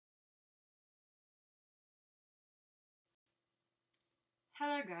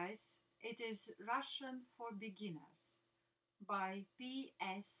Hello guys, it is Russian for Beginners by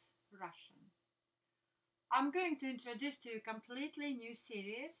P.S.Russian. I'm going to introduce to you a completely new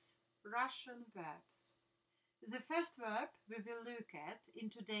series, Russian verbs. The first verb we will look at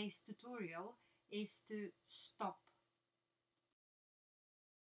in today's tutorial is to stop.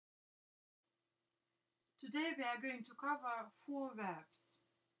 Today we are going to cover 4 verbs.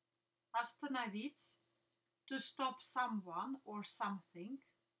 Остановить, to stop someone or something.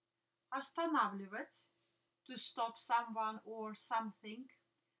 Останавливать, to stop someone or something.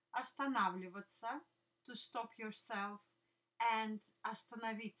 Останавливаться, to stop yourself. And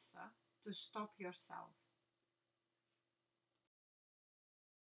остановиться, to stop yourself.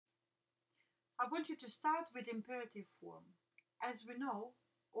 I want you to start with imperative form. As we know,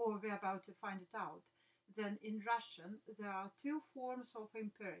 or we're about to find it out, then in Russian there are 2 forms of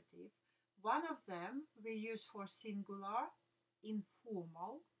imperative. One of them we use for singular,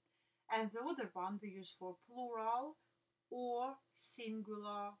 informal, and the other one we use for plural or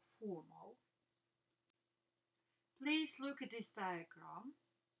singular formal. Please look at this diagram.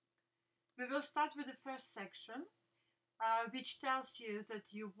 We will start with the first section, which tells you that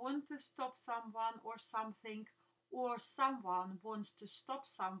you want to stop someone or something, or someone wants to stop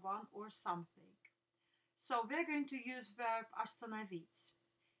someone or something. So we're going to use verb остановить.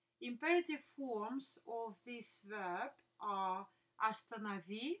 Imperative forms of this verb are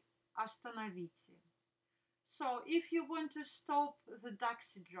останови, остановите. So if you want to stop the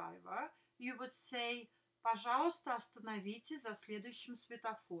taxi driver, you would say пожалуйста, остановите за следующим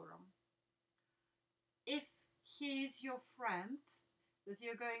светофором. If he is your friend, that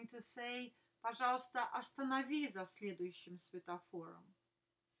you're going to say пожалуйста, останови за следующим светофором.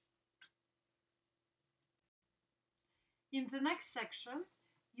 In the next section,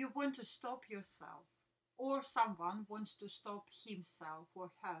 you want to stop yourself, or someone wants to stop himself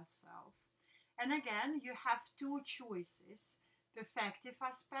or herself. And again, you have 2 choices, perfective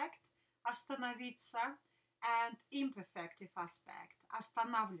aspect, остановиться, and imperfective aspect,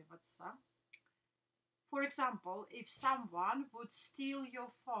 останавливаться. For example, if someone would steal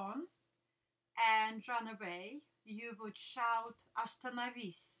your phone and run away, you would shout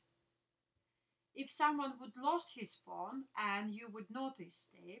остановись. If someone would lost his phone and you would notice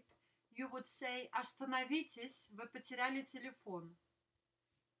it, you would say остановитесь, вы потеряли телефон.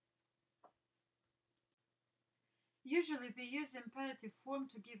 Usually we use imperative form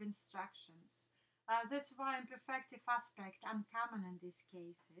to give instructions. That's why imperfective aspect uncommon in these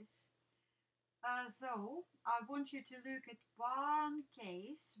cases. Though I want you to look at one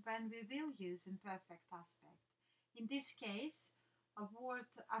case when we will use imperfect aspect. In this case, a word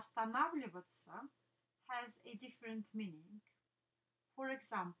останавливаться has a different meaning. For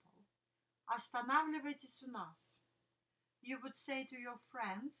example, останавливайтесь у нас. You would say to your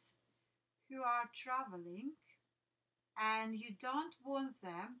friends who are traveling and you don't want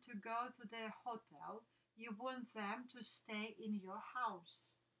them to go to their hotel, you want them to stay in your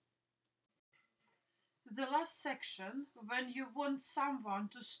house. The last section, when you want someone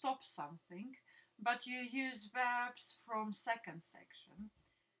to stop something, but you use verbs from second section.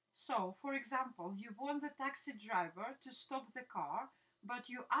 So, for example, you want the taxi driver to stop the car, but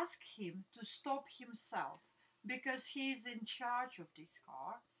you ask him to stop himself because he is in charge of this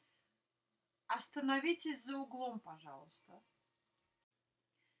car. Остановитесь за углом, пожалуйста.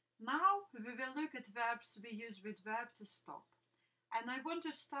 Now we will look at verbs we use with verb to stop. And I want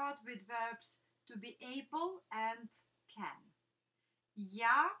to start with verbs to be able and can.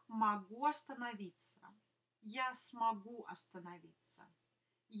 Я могу остановиться. Я смогу остановиться.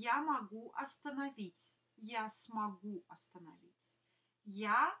 Я могу остановить. Я смогу остановить.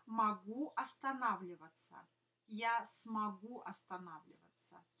 Я могу останавливаться. Я смогу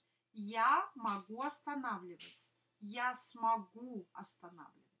останавливаться. Я могу останавливать. Я смогу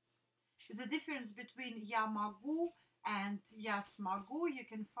останавливать. The difference between я могу and я смогу you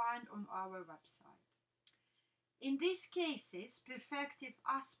can find on our website. In these cases, perfective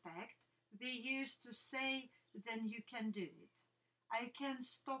aspect we use to say then you can do it. I can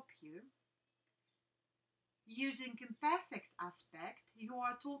stop you. Using imperfect aspect, you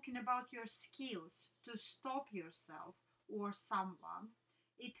are talking about your skills to stop yourself or someone.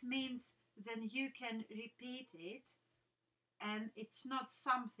 It means then you can repeat it and it's not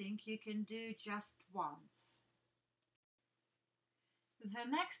something you can do just once. The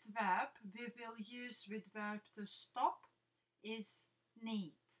next verb we will use with verb to stop is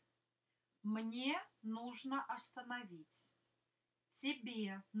need. Мне нужно остановить.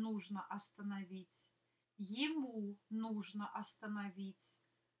 Тебе нужно остановить. Ему нужно остановить.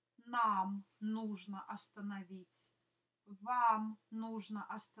 Нам нужно остановить. вам нужно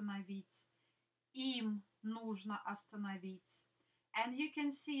остановить, им нужно остановить. And you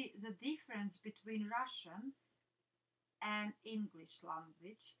can see the difference between Russian and English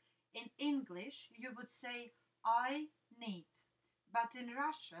language. In English, you would say I need, but in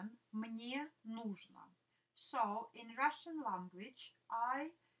Russian, мне нужно. So, in Russian language, I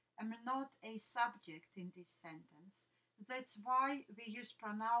am not a subject in this sentence. That's why we use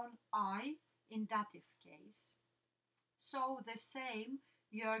pronoun I in dative case. So, the same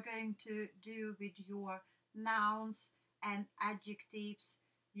you are going to do with your nouns and adjectives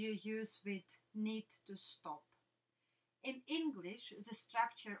you use with need to stop. In English, the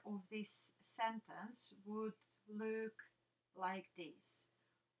structure of this sentence would look like this.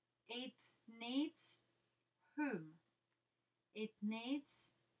 It needs whom? It needs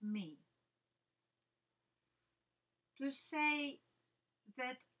me. To say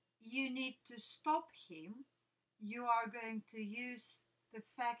that you need to stop him, you are going to use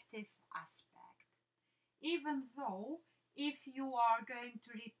perfective aspect. Even though if you are going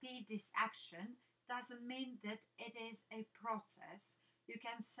to repeat this action, doesn't mean that it is a process. You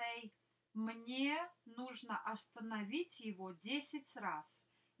can say «Мне нужно остановить его 10 раз,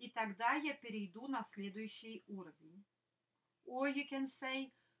 и тогда я перейду на следующий уровень». Or you can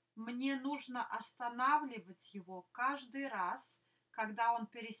say «Мне нужно останавливать его каждый раз, когда он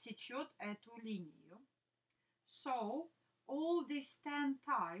пересечет эту линию». So, all these 10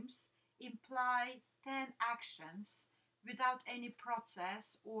 times imply 10 actions without any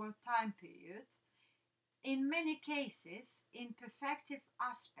process or time period. In many cases, imperfective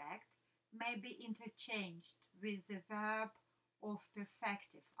aspect may be interchanged with the verb of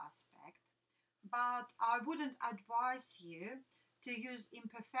perfective aspect, but I wouldn't advise you to use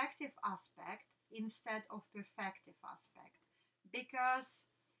imperfective aspect instead of perfective aspect, because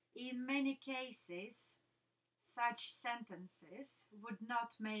in many cases such sentences would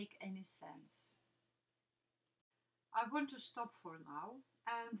not make any sense. I want to stop for now,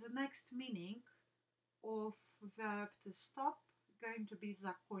 and the next meaning of verb to stop going to be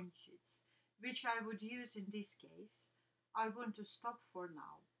закончить, which I would use in this case. I want to stop for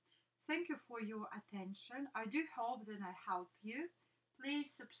now. Thank you for your attention. I do hope that I help you.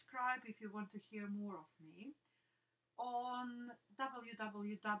 Please subscribe if you want to hear more of me. On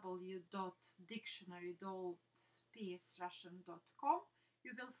www.dictionary.ps.Russian.com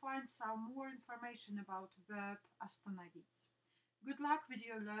you will find some more information about verb остановить. Good luck with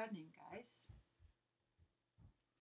your learning, guys.